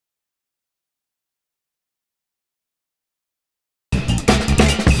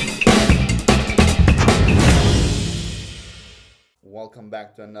welcome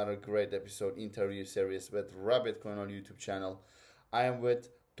back to another great episode interview series with Rabbit Coin on YouTube channel. I am with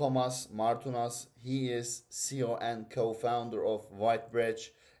Thomas Martunas. He is CEO and co-founder of Whitebridge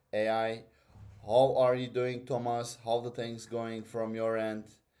AI. How are you doing, Thomas? How the things going from your end?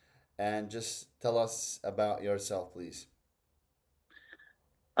 And just tell us about yourself, please.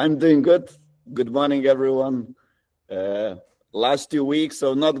 I'm doing good. Good morning, everyone. Last 2 weeks,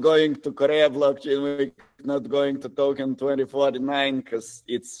 so not going to Korea blockchain week, not going to token 2049 because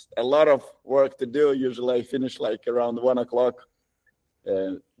it's a lot of work to do. Usually I finish like around 1 o'clock.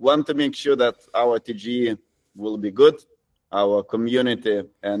 Want to make sure that our TGE will be good, our community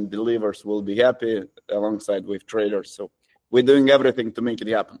and believers will be happy alongside with traders. So we're doing everything to make it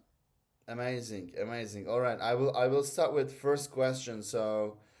happen. Amazing, amazing. All right, I will start with first question.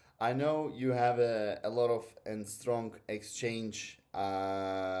 So I know you have a lot of and strong exchange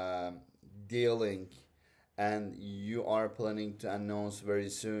dealing, and you are planning to announce very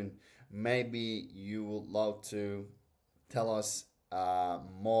soon. Maybe you would love to tell us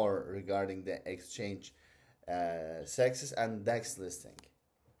more regarding the exchange success and DEX listing.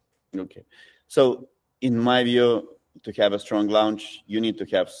 Okay, so in my view, to have a strong launch, you need to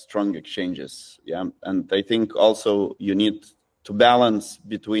have strong exchanges. Yeah, and I think also you need to balance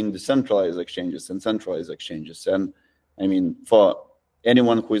between decentralized exchanges and centralized exchanges. And I mean, for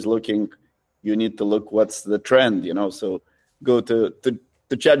anyone who is looking, you need to look what's the trend, you know. So go to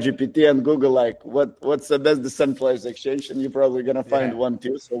ChatGPT and Google like what's the best decentralized exchange, and you're probably gonna find one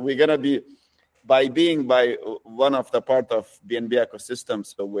too. So we're gonna be by one of the part of BNB ecosystem.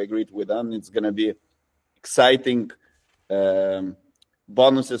 So we agreed with them. It's gonna be exciting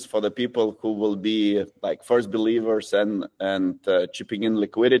bonuses for the people who will be like first believers and chipping in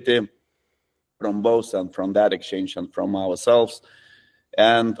liquidity from both and from that exchange and from ourselves.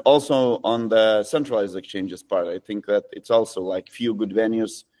 And also on the centralized exchanges part, I think that it's also like few good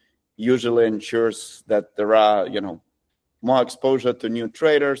venues usually ensures that there are, you know, more exposure to new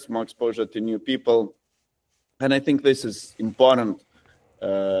traders, more exposure to new people. And I think this is important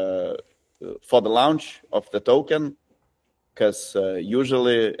for the launch of the token, because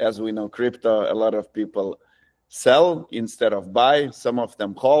usually, as we know, crypto, a lot of people sell instead of buy. Some of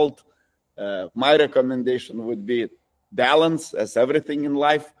them hold. My recommendation would be balance, as everything in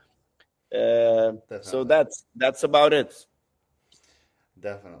life. So that's about it.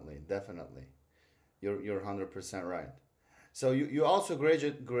 Definitely. You're 100% right. So you also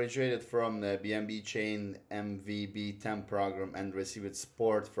graduated from the BNB Chain MVB10 program and received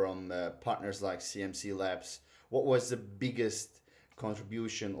support from partners like CMC Labs. What was the biggest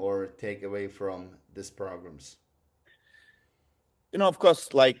contribution or takeaway from these programs? You know, of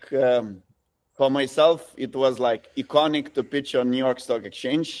course, like for myself, it was like iconic to pitch on New York Stock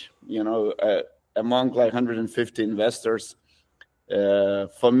Exchange, you know, among like 150 investors.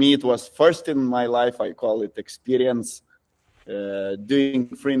 For me, it was first in my life, I call it experience, doing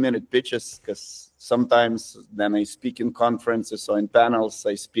 3-minute pitches, because sometimes then I speak in conferences or in panels,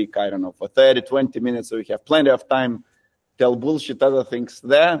 I speak, I don't know, for 30, 20 minutes, so we have plenty of time, tell bullshit, other things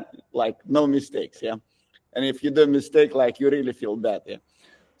there, like no mistakes, yeah? And if you do a mistake, like you really feel bad, yeah?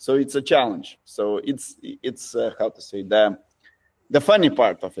 So it's a challenge. So it's how to say, the funny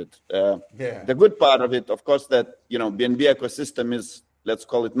part of it. The good part of it, of course, that, you know, BNB ecosystem is, let's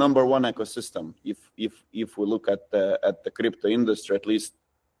call it #1 ecosystem. If we look at the crypto industry, at least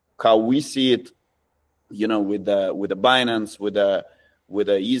how we see it, you know, with the Binance, with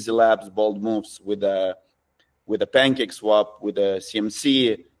the Easy Labs, Bold Moves, with the PancakeSwap, with the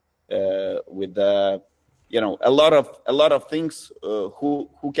CMC, with the, you know, a lot of things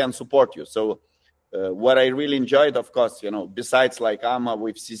who can support you. So what I really enjoyed, of course, you know, besides like AMA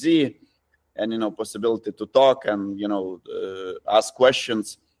with CZ and, you know, possibility to talk and, you know, ask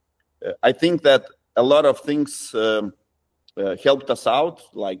questions, I think that a lot of things helped us out,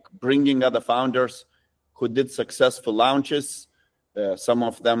 like bringing other founders who did successful launches, some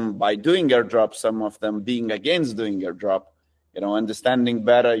of them by doing airdrop, some of them being against doing airdrop, you know, understanding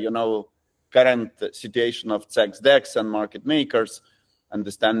better, you know, current situation of DEX and market makers,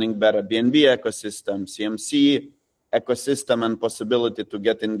 understanding better BNB ecosystem, CMC ecosystem, and possibility to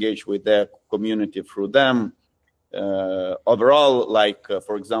get engaged with their community through them. Overall, like,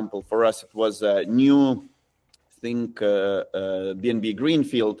 for example, for us, it was a new thing, BNB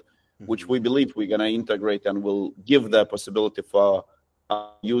Greenfield, which we believe we're going to integrate and will give the possibility for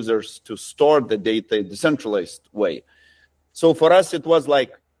users to store the data in a decentralized way. So for us, it was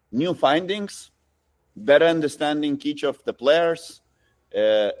like new findings, better understanding each of the players,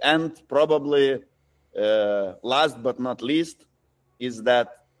 and probably last but not least is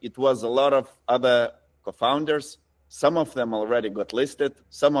that it was a lot of other co-founders Some of them already got listed.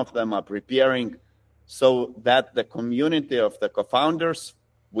 Some of them are preparing, so that the community of the co-founders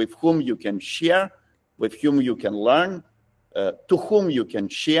with whom you can share, with whom you can learn, to whom you can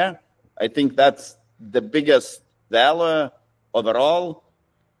share. I think that's the biggest value overall,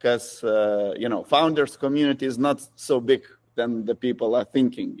 because founders community is not so big than the people are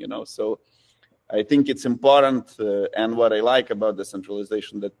thinking. So I think it's important, and what I like about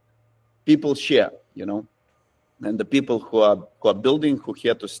decentralization, that people share. And the people who are building, who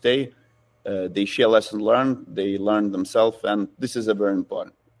here to stay, they share lessons learned, they learn themselves, and this is a very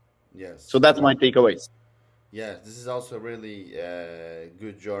important. Yes. So that's my takeaways. Yeah, this is also really a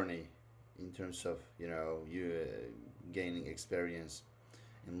good journey in terms of you gaining experience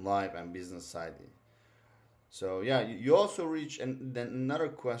in life and business side. So yeah, you also reach, and then another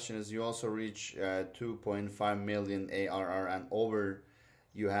question is, you also reach 2.5 million ARR, and over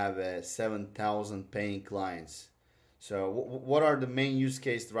you have 7,000 paying clients. So what are the main use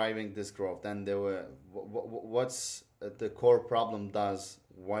case driving this growth? And what's the core problem does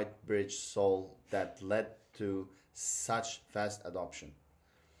Whitebridge solve that led to such fast adoption?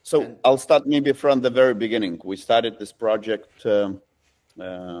 So I'll start maybe from the very beginning. We started this project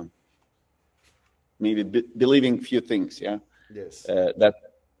maybe believing few things, yeah? Yes. That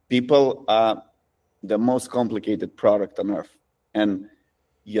people are the most complicated product on earth. And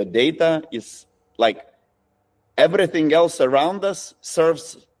your data is like everything else around us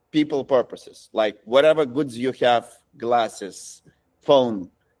serves people purposes. Like whatever goods you have, glasses,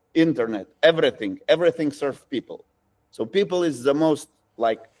 phone, internet, everything serves people. So people is the most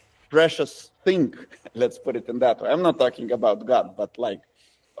like precious thing, let's put it in that way. I'm not talking about God, but like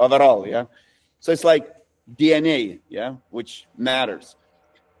overall, yeah? So it's like DNA, yeah, which matters.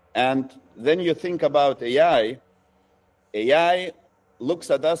 And then you think about AI. AI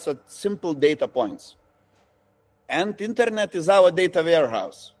looks at us at simple data points. And internet is our data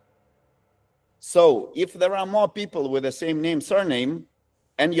warehouse. So if there are more people with the same name, surname,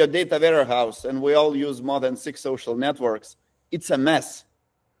 and your data warehouse, and we all use more than 6 social networks, it's a mess.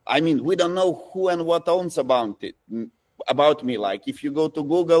 I mean, we don't know who and what owns about me. Like if you go to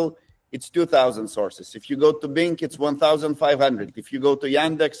Google, it's 2,000 sources. If you go to Bing, it's 1,500. If you go to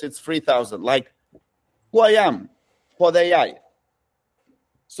Yandex, it's 3,000. Like who I am for the AI.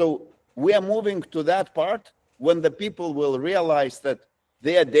 So we are moving to that part when the people will realize that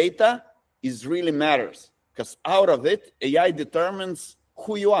their data is really matters, because out of it, AI determines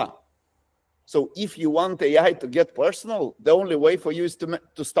who you are. So if you want AI to get personal, the only way for you is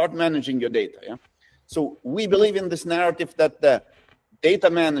to start managing your data. Yeah? So we believe in this narrative that the data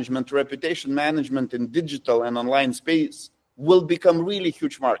management, reputation management in digital and online space will become really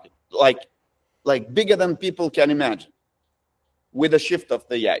huge market, like bigger than people can imagine with the shift of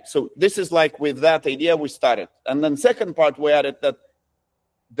the AI. So this is like with that idea we started. And then second part we added that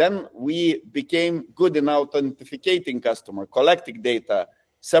then we became good in authenticating customer, collecting data,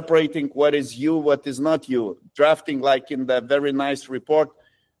 separating what is you, what is not you, drafting like in the very nice report.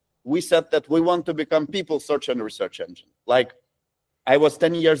 We said that we want to become people search and research engine. Like I was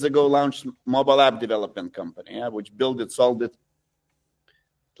 10 years ago launched mobile app development company, yeah, which built it, solved it.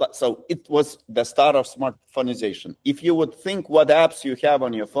 So it was the start of smartphoneization. If you would think what apps you have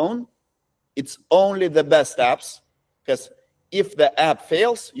on your phone, it's only the best apps, because if the app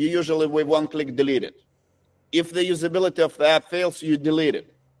fails, you usually with one click delete it. If the usability of the app fails, you delete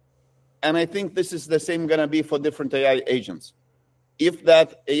it. And I think this is the same going to be for different AI agents. If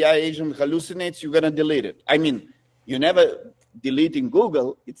that AI agent hallucinates, you're going to delete it. I mean, you never deleting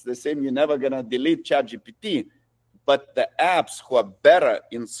Google, it's the same, you're never going to delete ChatGPT. But the apps who are better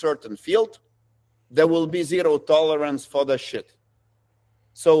in certain field, there will be zero tolerance for the shit.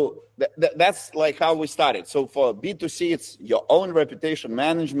 So that's like how we started. So for B2C, it's your own reputation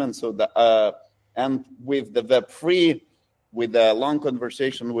management. So and with the Web3, with a long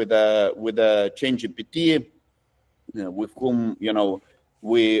conversation with a ChainGPT, with whom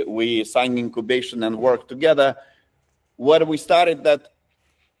we signed incubation and work together. What we started that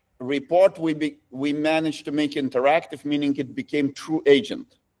report, we managed to make interactive, meaning it became true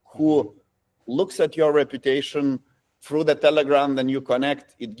agent who looks at your reputation through the Telegram. Then you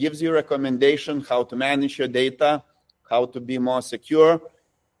connect. It gives you recommendation how to manage your data, how to be more secure.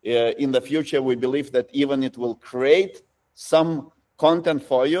 In the future, we believe that even it will create some content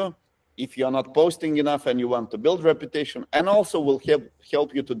for you if you're not posting enough and you want to build reputation, and also will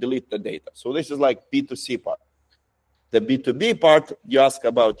help you to delete the data. So this is like B2C part. The B2B part, you ask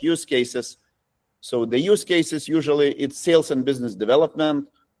about use cases. So the use cases, usually it's sales and business development,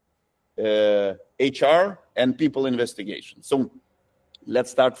 HR, and people investigation. So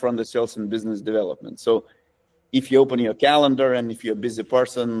let's start from the sales and business development. So if you open your calendar and if you're a busy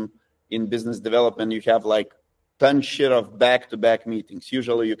person in business development, you have like ton shit of back-to-back meetings.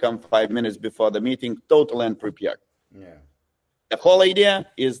 Usually you come 5 minutes before the meeting, totally unprepared. Yeah. The whole idea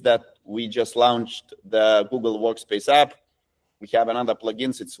is that we just launched the Google Workspace app. We have another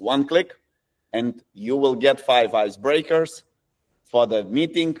plugins. It's one click, and you will get 5 icebreakers for the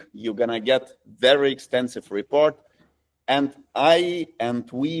meeting. You're going to get very extensive report. And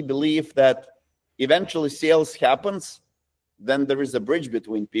we believe that eventually sales happens, then there is a bridge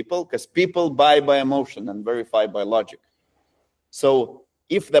between people, because people buy by emotion and verify by logic. So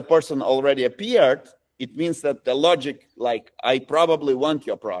if the person already appeared, it means that the logic, like, I probably want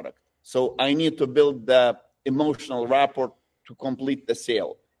your product. So I need to build the emotional rapport to complete the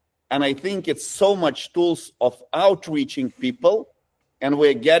sale. And I think it's so much tools of outreaching people, and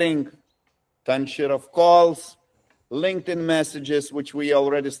we're getting ton shit of calls, LinkedIn messages, which we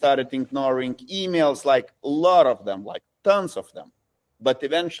already started ignoring, emails, like a lot of them, like tons of them. But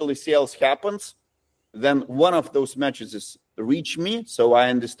eventually sales happens. Then one of those messages reach me, so I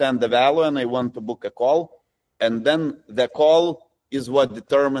understand the value and I want to book a call. And then the call is what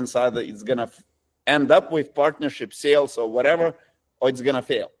determines either it's going to end up with partnership sales or whatever, or it's going to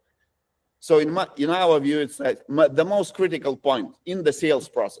fail. So in our view, it's the most critical point in the sales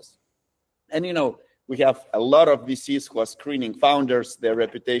process. And, you know, we have a lot of VCs who are screening founders, their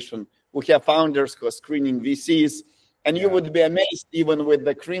reputation. We have founders who are screening VCs. And you would be amazed, even with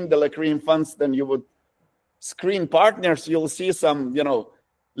the cream de la cream funds, then you would screen partners, you'll see some, you know,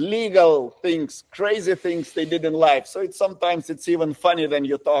 legal things, crazy things they did in life. So sometimes it's even funny when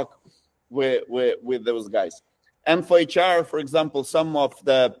you talk with those guys. And for HR, for example, some of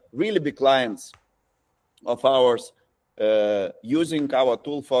the really big clients of ours using our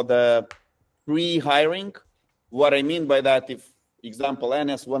tool for the pre-hiring. What I mean by that, if, example,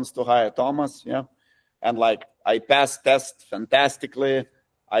 NS wants to hire Thomas, yeah, and like I passed test fantastically,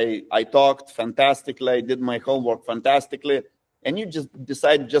 I talked fantastically, I did my homework fantastically, and you just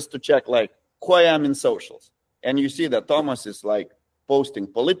decide just to check like who I am in socials. And you see that Thomas is like posting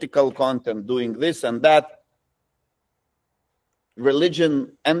political content, doing this and that,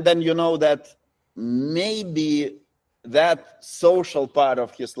 religion, and then you know that maybe that social part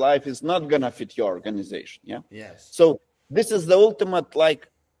of his life is not gonna fit your organization. Yeah. Yes. So this is the ultimate like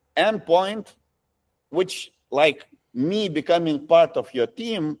endpoint, which like me becoming part of your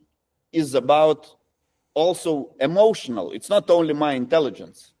team is about also emotional. It's not only my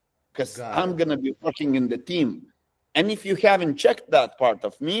intelligence, because I'm gonna be working in the team. And if you haven't checked that part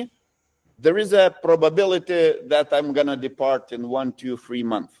of me, there is a probability that I'm gonna depart in 1, 2, 3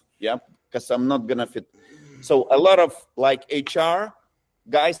 months. Yeah, because I'm not gonna fit. So a lot of like HR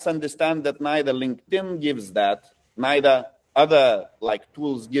guys understand that neither LinkedIn gives that, neither other like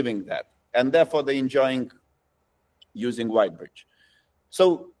tools giving that, and therefore they're enjoying using Whitebridge.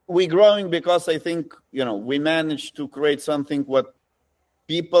 So we're growing because I think, you know, we managed to create something what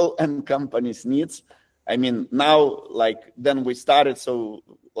people and companies needs. I mean, now like then we started, so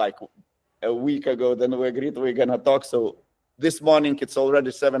like a week ago, then we agreed we're gonna talk. So this morning it's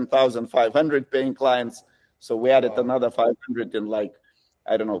already 7,500 paying clients. So we added another 500 in like,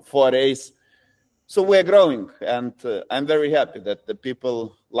 I don't know, 4 days. So we're growing, and I'm very happy that the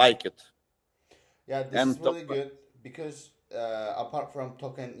people like it. Yeah, this is really good because apart from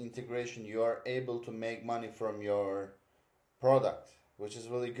token integration, you are able to make money from your product, which is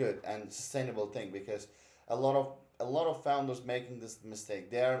really good and sustainable thing, because a lot of founders making this mistake.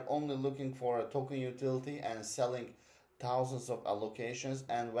 They are only looking for a token utility and selling thousands of allocations,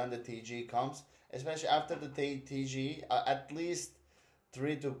 and when the TGE comes, especially after the TGE, at least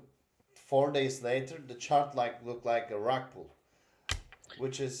 3 to 4 days later, the chart look like a rock pool,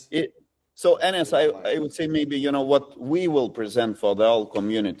 which is it. So NS, I would say maybe, you know, what we will present for the whole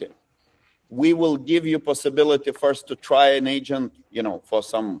community. We will give you possibility first to try an agent, you know, for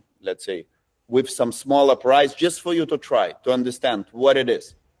some, let's say, with some smaller price, just for you to try, to understand what it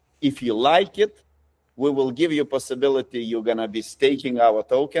is. If you like it, we will give you possibility you're going to be staking our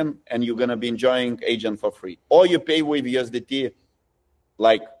token and you're going to be enjoying agent for free. Or you pay with USDT,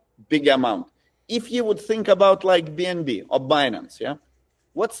 like big amount. If you would think about like BNB or Binance, yeah?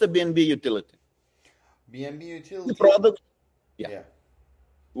 What's the BNB utility? BNB utility? The product? Yeah.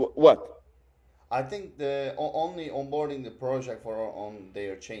 What? I think the only onboarding the project for on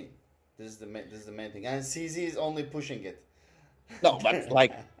their chain. This is the main thing. And CZ is only pushing it. No, but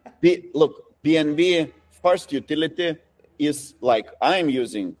like, look, BNB first utility is like I'm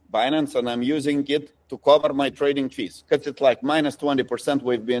using Binance and I'm using it to cover my trading fees, because it's like minus 20%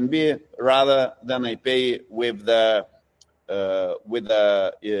 with BNB rather than I pay with the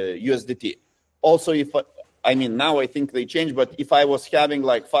USDT. Also, if I mean, now I think they changed, but if I was having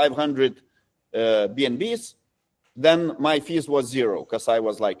like 500 BNBs, then my fees was 0 because I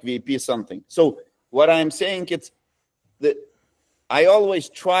was like VP something. So what I'm saying is that I always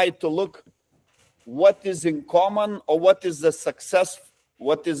try to look what is in common, or what is the success,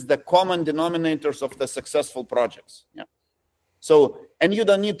 what is the common denominators of the successful projects. Yeah. So, and you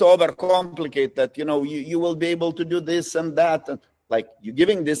don't need to overcomplicate that, you know, you will be able to do this and that. And like, you're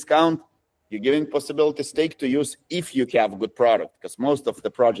giving discount, you're giving possibility stake to use if you have good product, because most of the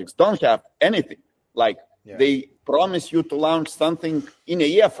projects don't have anything. Like, they promise you to launch something in a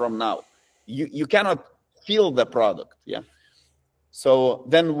year from now. You cannot feel the product. Yeah. So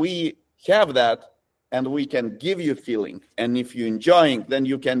then we have that, and we can give you feeling. And if you're enjoying, then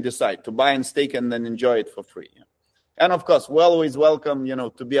you can decide to buy and stake and then enjoy it for free. Yeah. And of course, we always welcome, you know,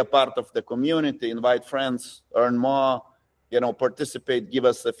 to be a part of the community, invite friends, earn more, you know, participate, give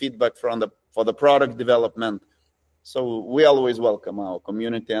us the feedback for the product development. So we always welcome our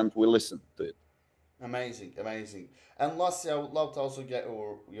community, and we listen to it. Amazing, amazing. And lastly, I would love to also get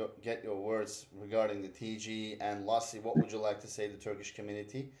your words regarding the TGE. And lastly, what would you like to say to the Turkish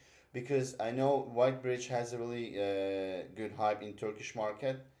community? Because I know Whitebridge has a really good hype in Turkish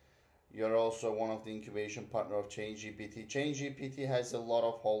market. You're also one of the incubation partner of ChainGPT. ChainGPT has a lot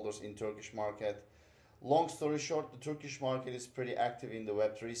of holders in Turkish market. Long story short, the Turkish market is pretty active in the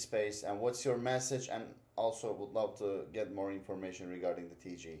Web3 space. And what's your message? And also would love to get more information regarding the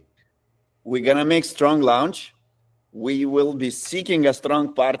TGE. We're going to make strong launch. We will be seeking a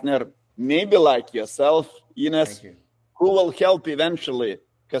strong partner, maybe like yourself, Ines, who will help eventually,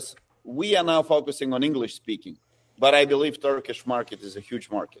 because we are now focusing on English speaking. But I believe Turkish market is a huge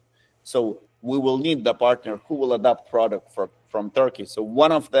market. So we will need the partner who will adopt product from Turkey. So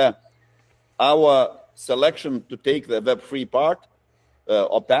one of our selection to take the Web3 part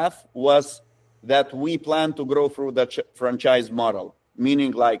or path was that we plan to grow through the franchise model,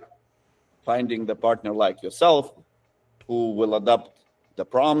 meaning like finding the partner like yourself who will adapt the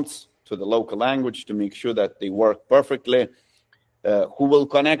prompts to the local language to make sure that they work perfectly, who will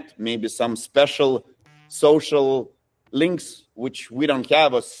connect maybe some special social links, which we don't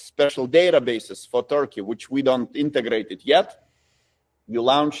have, a special databases for Turkey, which we don't integrate it yet. You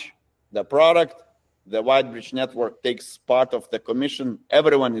launch the product, the Whitebridge network takes part of the commission,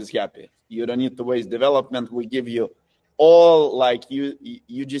 everyone is happy. You don't need to waste development. We give you all like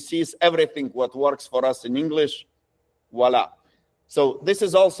UGCs, everything what works for us in English, voila. So this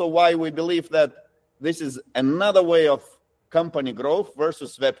is also why we believe that this is another way of company growth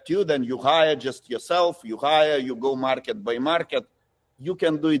versus Web2. Then you hire just yourself, you go market by market. You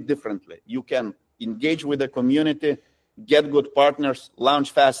can do it differently. You can engage with the community, get good partners,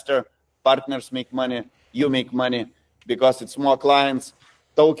 launch faster, partners make money, you make money because it's more clients,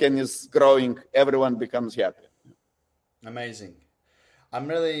 token is growing, everyone becomes happy. Amazing. I'm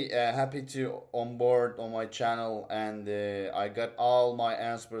really happy to onboard on my channel, and I got all my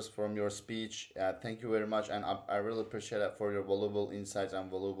answers from your speech. Thank you very much, and I really appreciate that for your valuable insights and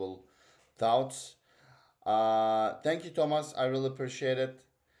valuable thoughts. Thank you, Thomas. I really appreciate it.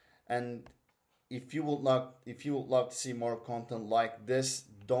 And if you would love to see more content like this,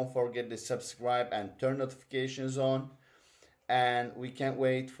 don't forget to subscribe and turn notifications on. And we can't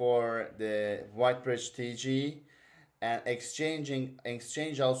wait for the Whitebridge TGE. And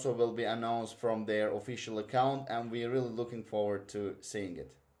exchange also will be announced from their official account, and we're really looking forward to seeing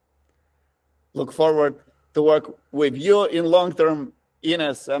it. Look forward to work with you in long term,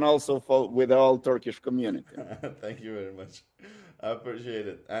 Ines, and also with the whole Turkish community. Thank you very much. I appreciate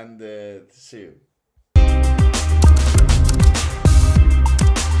it, and see you.